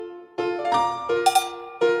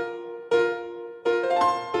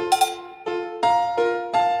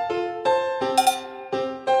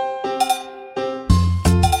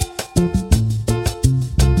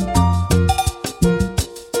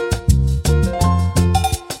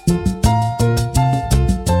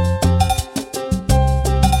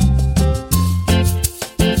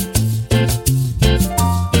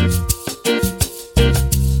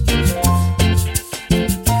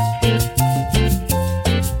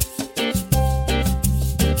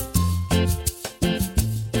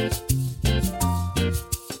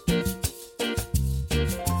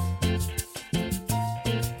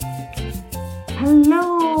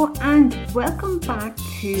Hello and welcome back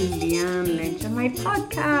to Leanne Lynch and my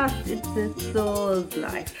podcast. It's the Soul's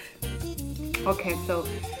Life. Okay, so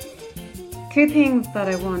two things that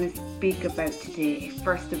I want to speak about today.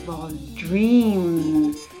 First of all,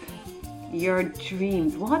 dreams. Your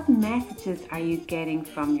dreams. What messages are you getting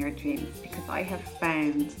from your dreams? Because I have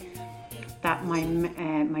found that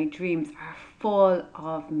my dreams are full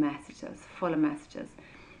of messages.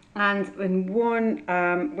 And in one,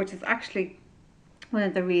 which is actually one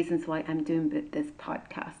of the reasons why I'm doing this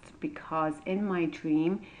podcast, because in my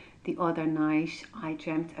dream the other night I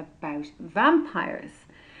dreamt about vampires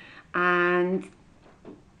and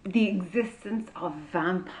the existence of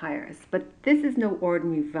vampires. But this is no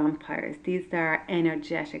ordinary vampires. These are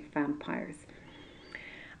energetic vampires.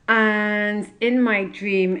 And in my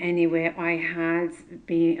dream anyway, I've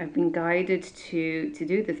been guided to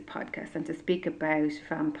do this podcast and to speak about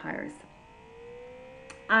vampires.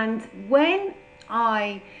 And when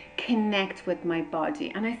I connect with my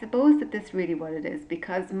body, and I suppose that this is really what it is,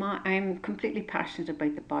 because I'm completely passionate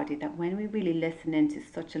about the body, that when we really listen into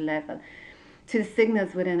such a level to the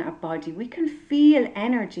signals within our body, we can feel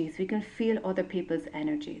energies, we can feel other people's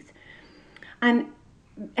energies. And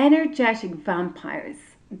energetic vampires,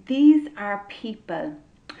 these are people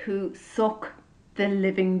who suck the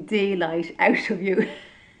living daylight out of you.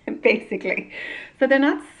 Basically. So they're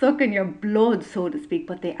not sucking your blood, so to speak,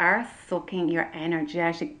 but they are sucking your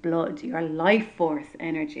energetic blood, your life force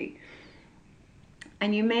energy.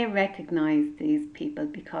 And you may recognize these people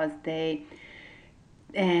because they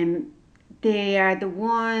are the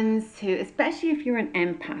ones who, especially if you're an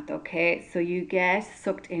empath, okay, so you get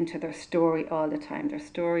sucked into their story all the time. Their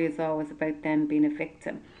story is always about them being a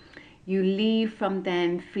victim. You leave from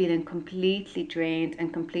them feeling completely drained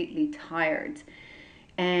and completely tired.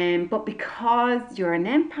 But because you're an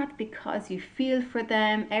empath, because you feel for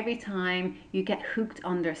them every time, you get hooked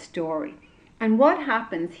on their story. And what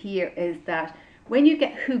happens here is that when you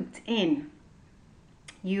get hooked in,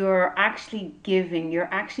 you're actually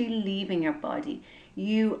leaving your body.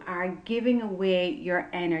 You are giving away your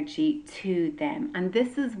energy to them. And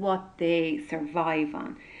this is what they survive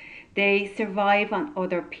on. They survive on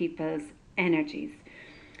other people's energies.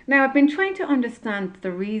 Now, I've been trying to understand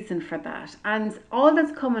the reason for that, and all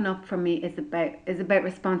that's coming up for me is about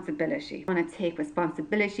responsibility. They want to take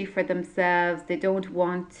responsibility for themselves. They don't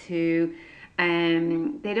want to use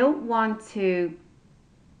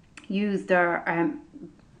their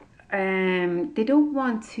they don't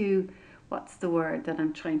want to, what's the word that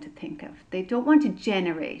I'm trying to think of? They don't want to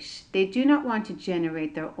generate. They do not want to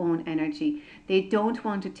generate their own energy. They don't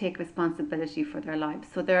want to take responsibility for their lives.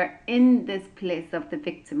 So they're in this place of the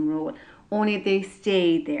victim role. Only they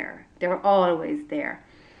stay there. They're always there.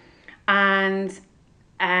 And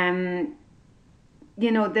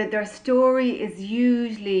their story is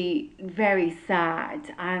usually very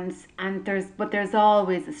sad, and there's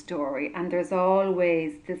always a story, and there's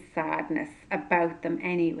always this sadness about them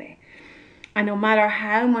anyway. And no matter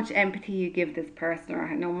how much empathy you give this person,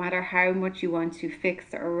 or no matter how much you want to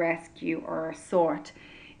fix or rescue or sort,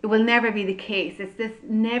 it will never be the case. It's this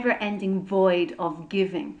never-ending void of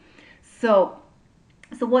giving. So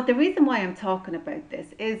what the reason why I'm talking about this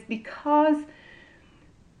is because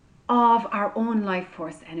of our own life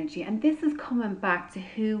force energy. And this is coming back to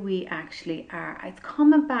who we actually are. It's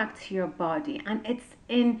coming back to your body, and it's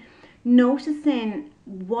in noticing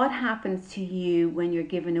what happens to you when you're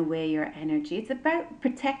giving away your energy. It's about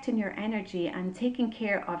protecting your energy and taking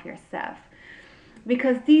care of yourself,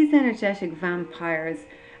 because these energetic vampires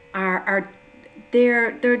are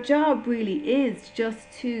their job really is just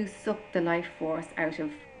to suck the life force out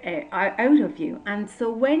of you. And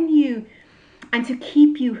so to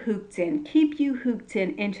keep you hooked in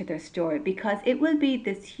into their story, because it will be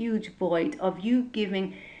this huge void of you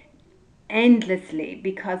giving endlessly,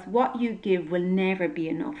 because what you give will never be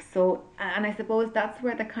enough. So, and I suppose that's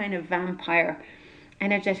where the kind of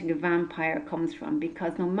energetic vampire comes from,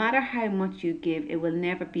 because no matter how much you give, it will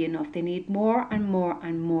never be enough. They need more and more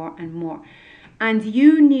and more and more. and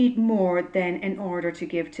you need more than in order to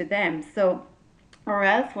give to them. So, or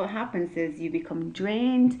else what happens is you become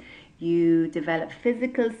drained, you develop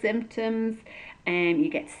physical symptoms, and you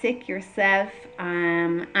get sick yourself,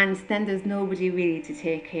 and then there's nobody really to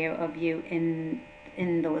take care of you in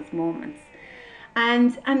those moments.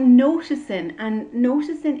 And noticing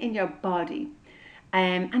in your body.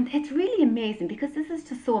 And it's really amazing because this is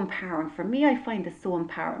just so empowering. For me, I find this so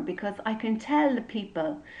empowering because I can tell the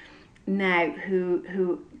people now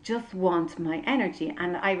who just want my energy,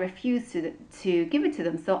 and I refuse to give it to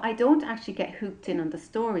them. So I don't actually get hooked in on the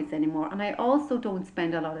stories anymore, and I also don't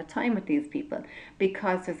spend a lot of time with these people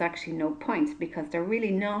because there's actually no point, because they're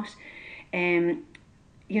really not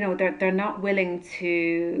they're not willing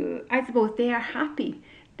to, I suppose they are happy.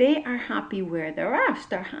 They are happy where they're at.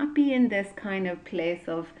 They're happy in this kind of place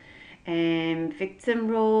of victim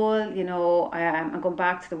role. I'm going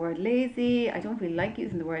back to the word lazy. I don't really like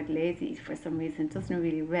using the word lazy for some reason. It doesn't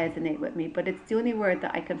really resonate with me, but it's the only word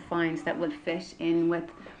that I can find that will fit in with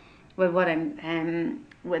what I'm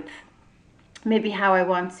with maybe how I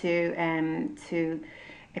want to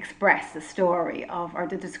express the story of, or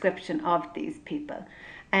the description of these people.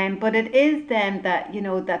 But it is then that,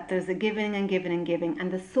 that there's a giving and giving and giving, and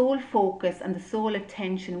the sole focus and the sole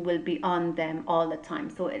attention will be on them all the time.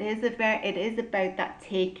 So it is about that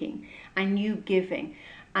taking and you giving,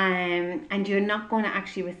 and you're not going to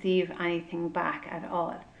actually receive anything back at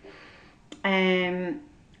all.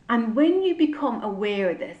 And when you become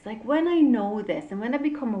aware of this, like when I know this and when I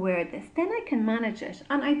become aware of this, then I can manage it.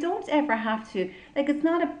 And I don't ever have to, like, it's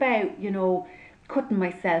not about, cutting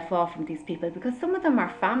myself off from these people, because some of them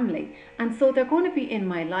are family and so they're going to be in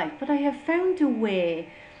my life. But I have found a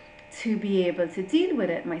way to be able to deal with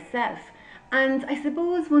it myself. And I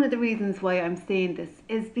suppose one of the reasons why I'm saying this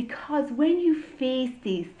is because when you face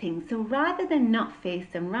these things, so rather than not face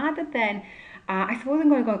them, rather than I suppose I'm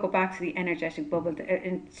going to go back to the energetic bubble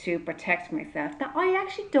to protect myself. That I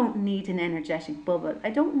actually don't need an energetic bubble. I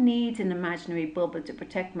don't need an imaginary bubble to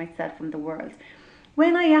protect myself from the world.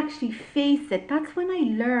 When I actually face it, that's when I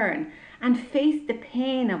learn and face the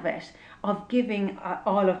pain of it, of giving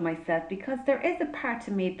all of myself, because there is a part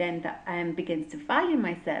of me then that begins to value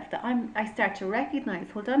myself, that I start to recognize,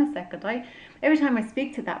 hold on a second, every time I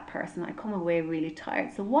speak to that person, I come away really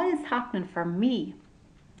tired. So what is happening for me?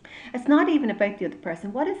 It's not even about the other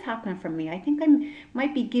person. What is happening for me? I think I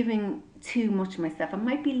might be giving too much of myself. I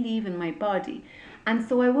might be leaving my body. And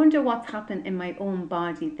so I wonder what's happened in my own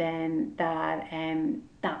body then that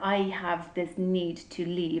I have this need to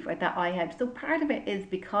leave, or that I have. So part of it is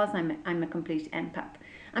because I'm a complete empath,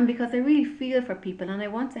 and because I really feel for people and I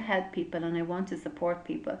want to help people and I want to support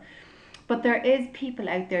people. But there is people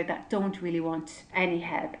out there that don't really want any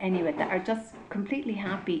help anyway, that are just completely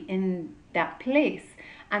happy in that place.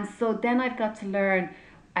 And so then I've got to learn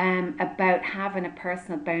about having a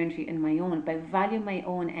personal boundary in my own, about valuing my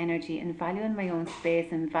own energy and valuing my own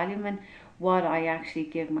space and valuing what I actually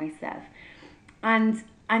give myself. And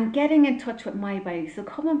getting in touch with my body. So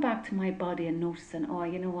coming back to my body and noticing, oh,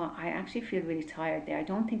 you know what, I actually feel really tired there. I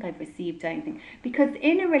don't think I've received anything. Because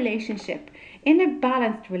in a relationship, in a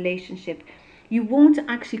balanced relationship, you won't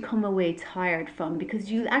actually come away tired from, because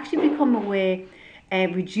you'll actually become away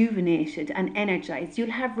rejuvenated and energized.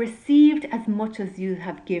 You'll have received as much as you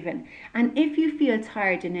have given. And if you feel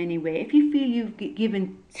tired in any way, if you feel you've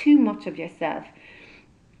given too much of yourself,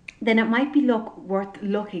 then it might be worth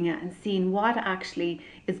looking at and seeing what actually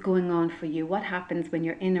is going on for you. What happens when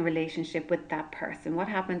you're in a relationship with that person? What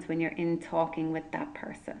happens when you're in talking with that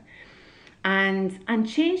person? And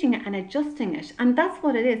changing it and adjusting it. And that's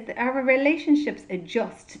what it is. Our relationships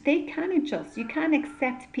adjust. They can adjust. You can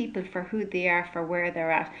accept people for who they are, for where they're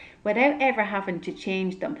at, without ever having to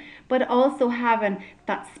change them. But also having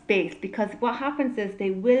that space, because what happens is they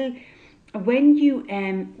will, when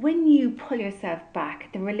you pull yourself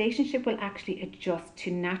back, the relationship will actually adjust to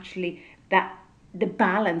naturally the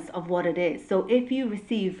balance of what it is. So if you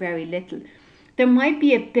receive very little, there might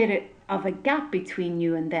be a bit of a gap between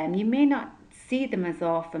you and them. You may not see them as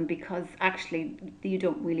often because actually you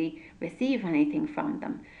don't really receive anything from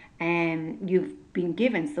them, and you've been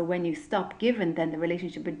given. So when you stop giving, then the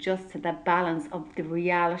relationship adjusts to the balance of the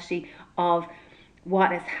reality of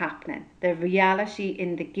what is happening, the reality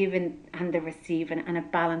in the giving and the receiving, and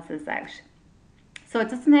it balances out. So it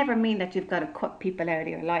doesn't ever mean that you've got to cut people out of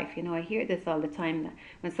your life. I hear this all the time, that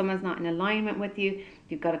when someone's not in alignment with you,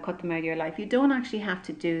 you've got to cut them out of your life. You don't actually have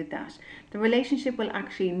to do that. The relationship will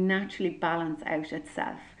actually naturally balance out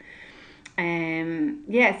itself.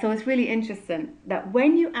 So it's really interesting that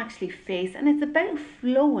when you actually face, and it's about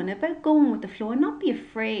flowing, about going with the flow and not be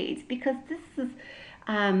afraid, because this is,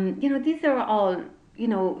 These are all,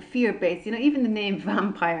 fear based. Even the name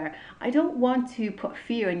vampire, I don't want to put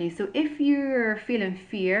fear in you. So if you're feeling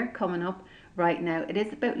fear coming up right now, it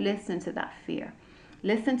is about listening to that fear.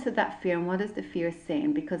 Listen to that fear and what is the fear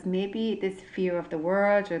saying? Because maybe this fear of the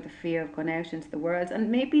world or the fear of going out into the world, and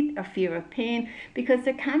maybe a fear of pain, because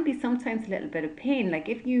there can be sometimes a little bit of pain. Like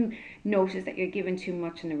if you notice that you're giving too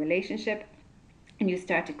much in a relationship, and you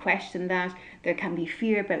start to question that, there can be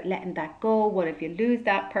fear about letting that go. What if you lose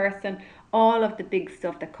that person? All of the big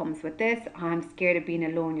stuff that comes with this. I'm scared of being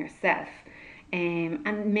alone yourself.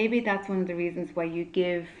 And maybe that's one of the reasons why you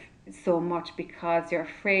give so much, because you're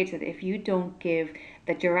afraid that if you don't give,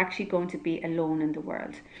 that you're actually going to be alone in the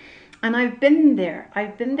world. And I've been there.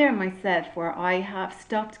 I've been there myself, where I have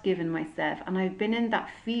stopped giving myself, and I've been in that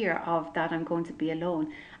fear of that I'm going to be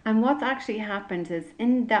alone. And what's actually happened is,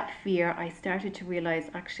 in that fear, I started to realize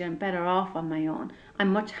actually I'm better off on my own.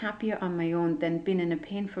 I'm much happier on my own than being in a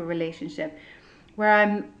painful relationship where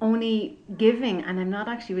I'm only giving and I'm not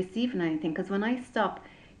actually receiving anything. Because when I stop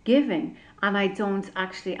giving and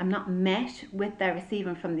I'm not met with the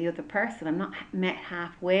receiving from the other person, I'm not met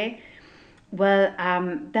halfway, well,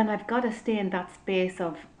 then I've got to stay in that space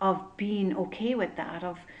of being okay with that,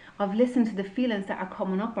 of listening to the feelings that are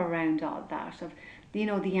coming up around all that, of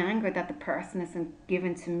the anger that the person isn't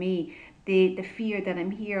giving to me, the fear that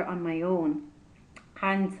I'm here on my own,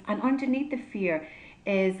 and underneath the fear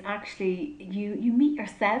is actually you meet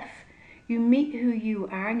yourself, you meet who you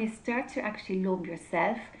are, and you start to actually love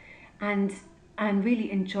yourself, and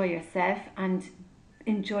really enjoy yourself and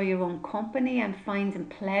enjoy your own company and finding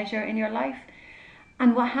pleasure in your life.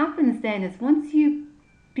 And what happens then is, once you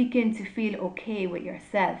begin to feel okay with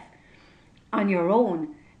yourself on your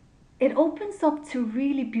own, it opens up to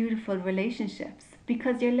really beautiful relationships,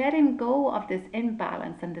 because you're letting go of this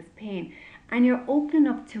imbalance and this pain, and you're opening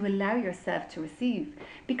up to allow yourself to receive.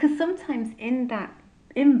 Because sometimes in that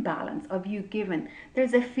imbalance of you giving,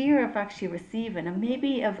 there's a fear of actually receiving, and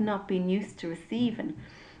maybe of not being used to receiving.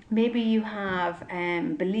 Maybe you have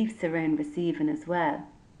beliefs around receiving as well,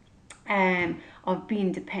 of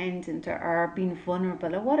being dependent, or being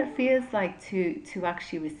vulnerable, or what it feels like to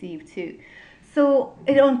actually receive too. So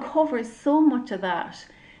it uncovers so much of that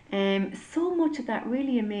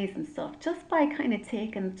really amazing stuff, just by kind of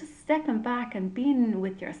just stepping back and being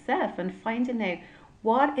with yourself and finding out,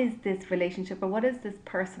 what is this relationship or what is this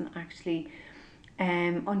person actually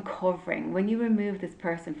uncovering. When you remove this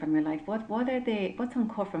person from your life, what's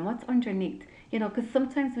uncovering, what's underneath? Because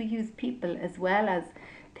sometimes we use people as well as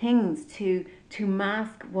things to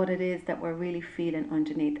mask what it is that we're really feeling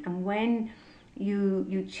underneath. And when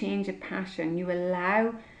you change a pattern, you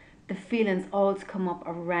allow the feelings all to come up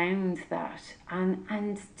around that,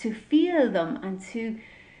 and to feel them, and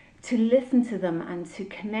to listen to them, and to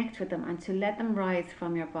connect with them, and to let them rise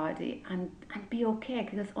from your body, and be okay.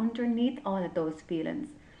 Because underneath all of those feelings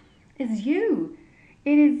is you.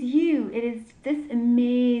 It is you. It is this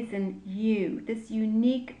amazing you, this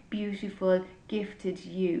unique, beautiful, gifted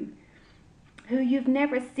you, who you've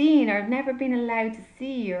never seen or never been allowed to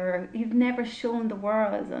see, or you've never shown the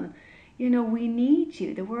world. And we need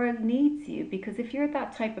you. The world needs you, because if you're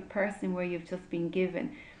that type of person where you've just been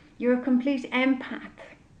given, you're a complete empath,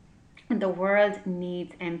 and the world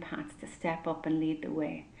needs empaths to step up and lead the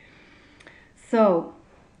way. So,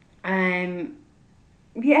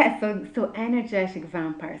 yeah, so energetic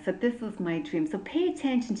vampire. So this was my dream. So pay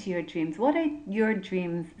attention to your dreams. What are your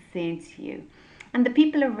dreams saying to you? And the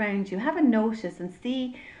people around you, have a notice and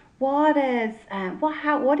see what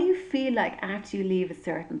do you feel like after you leave a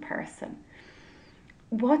certain person?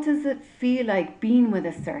 What does it feel like being with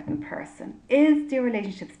a certain person? Is the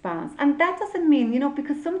relationships balanced? And that doesn't mean,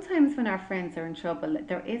 because sometimes when our friends are in trouble,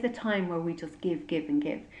 there is a time where we just give, and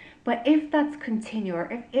give. But if that's continue,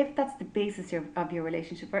 or if that's the basis of your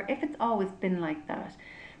relationship, or if it's always been like that,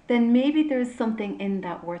 then maybe there's something in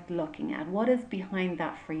that worth looking at. What is behind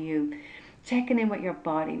that for you? Checking in with your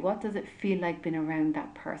body. What does it feel like being around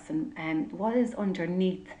that person? And what is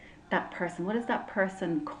underneath that person? What is that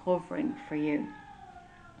person covering for you?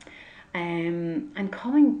 And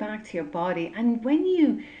coming back to your body. And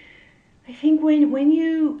I think when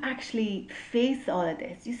you actually face all of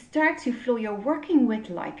this, you start to flow. You're working with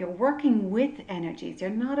life, you're working with energies, you're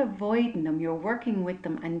not avoiding them, you're working with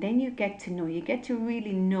them. And then you get to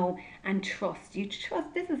really know and trust. You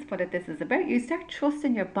trust, this is what this is about. You start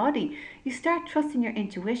trusting your body, you start trusting your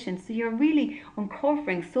intuition. So you're really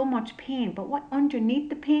uncovering so much pain, but what underneath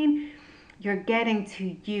the pain, you're getting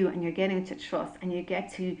to you, and you're getting to trust, and you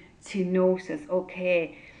get to notice,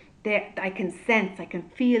 okay, there, I can sense, I can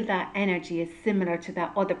feel that energy is similar to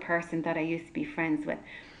that other person that I used to be friends with.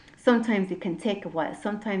 Sometimes it can take a while.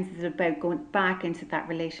 Sometimes it's about going back into that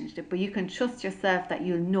relationship, but you can trust yourself that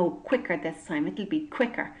you'll know quicker this time. It'll be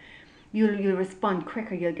quicker. You'll respond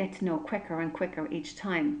quicker. You'll get to know quicker and quicker each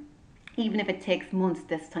time. Even if it takes months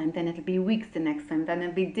this time, then it'll be weeks the next time, then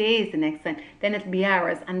it'll be days the next time, then it'll be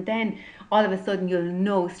hours, and then all of a sudden you'll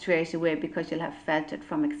know straight away because you'll have felt it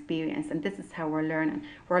from experience. And this is how we're learning.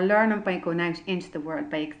 We're learning by going out into the world,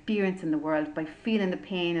 by experiencing the world, by feeling the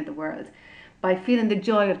pain of the world, by feeling the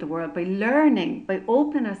joy of the world, by learning, by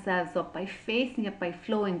opening ourselves up, by facing it, by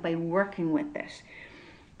flowing, by working with it.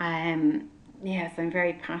 Yes, I'm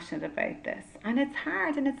very passionate about this, and it's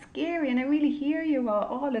hard and it's scary, and I really hear you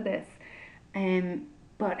all of this.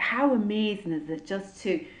 But how amazing is it just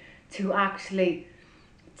to actually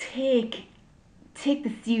take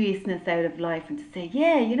the seriousness out of life and to say,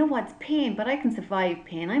 yeah, you know what, it's pain, but I can survive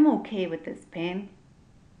pain. I'm okay with this pain.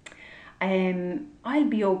 I'll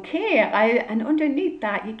be okay. And underneath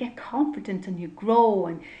that, you get confident and you grow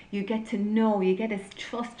and you get to know, you get to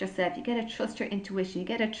trust yourself, you get to trust your intuition, you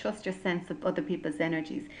get to trust your sense of other people's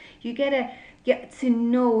energies. You get to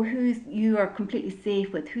know who you are completely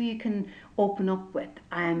safe with, who you can open up with,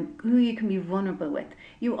 who you can be vulnerable with.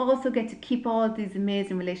 You also get to keep all these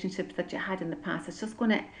amazing relationships that you had in the past. It's just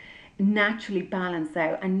going to naturally balance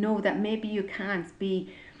out, and know that maybe you can't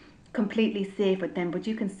be completely safe with them, but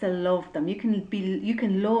you can still love them. You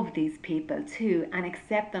can love these people too, and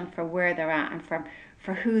accept them for where they're at and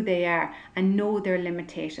for who they are, and know their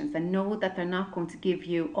limitations, and know that they're not going to give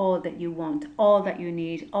you all that you want, all that you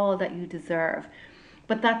need, all that you deserve.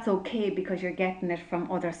 But that's okay, because you're getting it from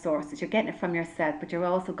other sources. You're getting it from yourself, but you've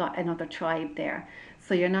also got another tribe there.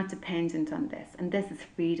 So you're not dependent on this. And this is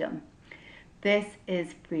freedom. This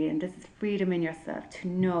is freedom. This is freedom in yourself, to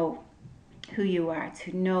know who you are,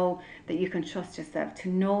 to know that you can trust yourself, to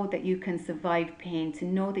know that you can survive pain, to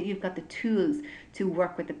know that you've got the tools to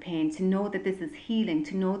work with the pain, to know that this is healing,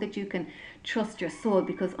 to know that you can trust your soul,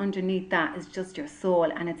 because underneath that is just your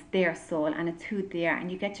soul, and it's their soul, and it's who they are,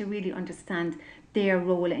 and you get to really understand their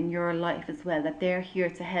role in your life as well, that they're here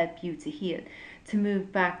to help you to heal, to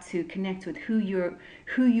move back, to connect with who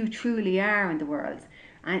you truly are in the world.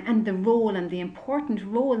 And the role, and the important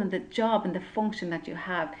role, and the job and the function that you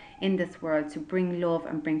have in this world, to bring love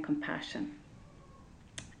and bring compassion,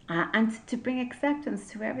 and to bring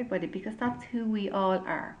acceptance to everybody, because that's who we all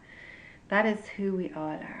are. That is who we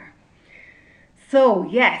all are. So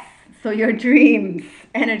yes, so your dreams,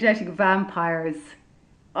 energetic vampires,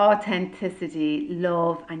 authenticity,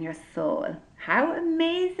 love, and your soul. How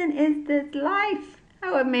amazing is this life?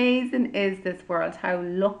 How amazing is this world? How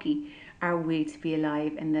lucky are we to be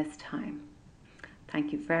alive in this time?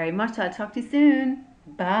 Thank you very much. I'll talk to you soon.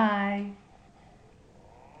 Bye.